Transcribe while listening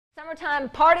summertime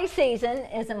party season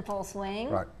is in full swing.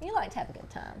 Right. You like to have a good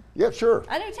time. Yeah, sure.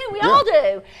 I do too. We all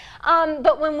do.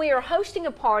 But when we are hosting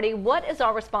a party, what is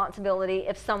our responsibility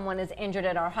if someone is injured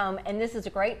at our home? And this is a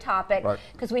great topic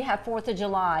because we have 4th of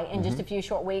July in just a few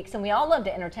short weeks, and we all love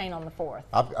to entertain on the 4th.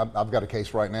 I've got a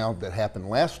case right now that happened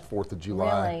last 4th of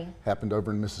July. Really? Happened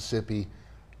over in Mississippi.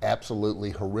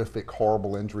 Absolutely horrific,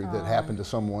 horrible injury that happened to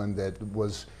someone that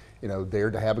was,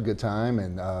 there to have a good time,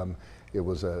 and it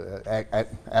was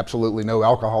absolutely no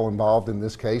alcohol involved in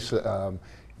this case,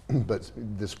 but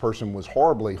this person was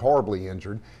horribly, horribly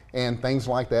injured, and things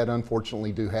like that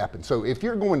unfortunately do happen. So if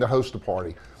you're going to host a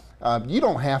party, you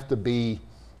don't have to be,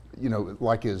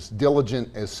 like as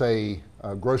diligent as, say,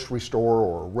 a grocery store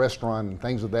or a restaurant and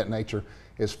things of that nature,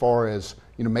 as far as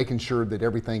making sure that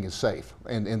everything is safe.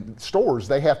 And stores,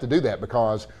 they have to do that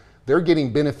because they're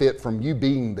getting benefit from you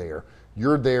being there.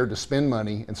 You're there to spend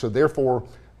money, and so therefore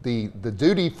the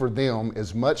duty for them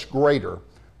is much greater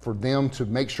for them to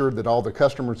make sure that all the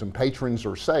customers and patrons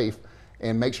are safe,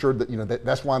 and make sure that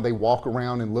that's why they walk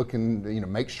around and look and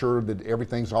make sure that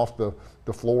everything's off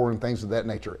the floor and things of that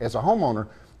nature. As a homeowner,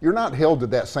 you're not held to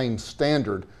that same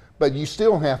standard, but you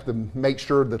still have to make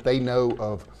sure that they know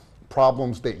of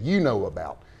problems that you know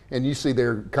about. And you see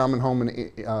their common home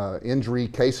injury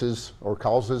cases or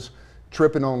causes: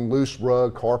 tripping on loose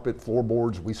rug, carpet,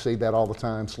 floorboards. We see that all the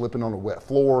time. Slipping on a wet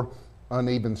floor,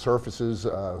 uneven surfaces,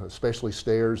 especially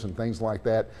stairs and things like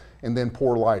that, and then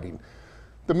poor lighting.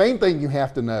 The main thing you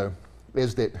have to know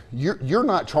is that you're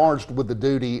not charged with the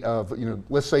duty of,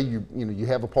 let's say you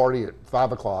have a party at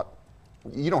 5 o'clock.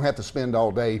 You don't have to spend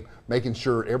all day making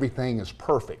sure everything is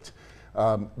perfect.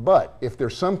 But if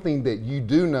there's something that you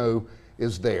do know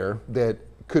is there that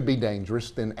could be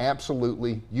dangerous, then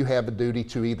absolutely you have a duty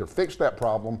to either fix that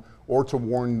problem or to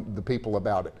warn the people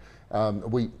about it.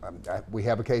 We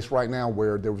have a case right now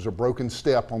where there was a broken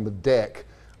step on the deck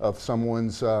of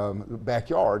someone's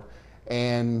backyard,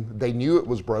 and they knew it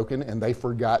was broken, and they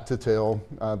forgot to tell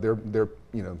their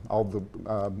all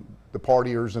the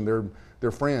partiers and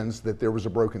their friends that there was a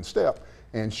broken step.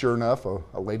 And sure enough,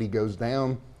 a lady goes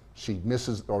down. She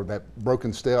misses, or that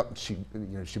broken step, she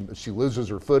loses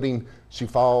her footing, she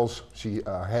falls, she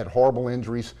had horrible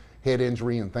injuries, head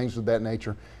injury and things of that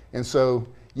nature. And so,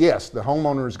 yes, the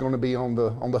homeowner is going to be on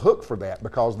the hook for that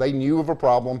because they knew of a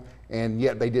problem and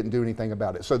yet they didn't do anything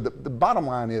about it. So the bottom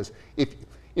line is, if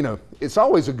it's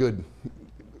always a good,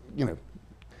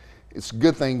 it's a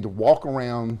good thing to walk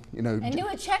around, and do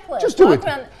a checklist. Just do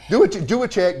it. Do a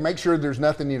check. Make sure there's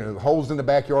nothing, holes in the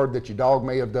backyard that your dog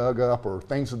may have dug up or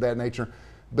things of that nature.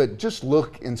 But just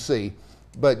look and see.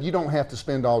 But you don't have to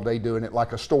spend all day doing it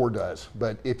like a store does.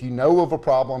 But if you know of a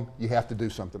problem, you have to do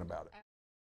something about it.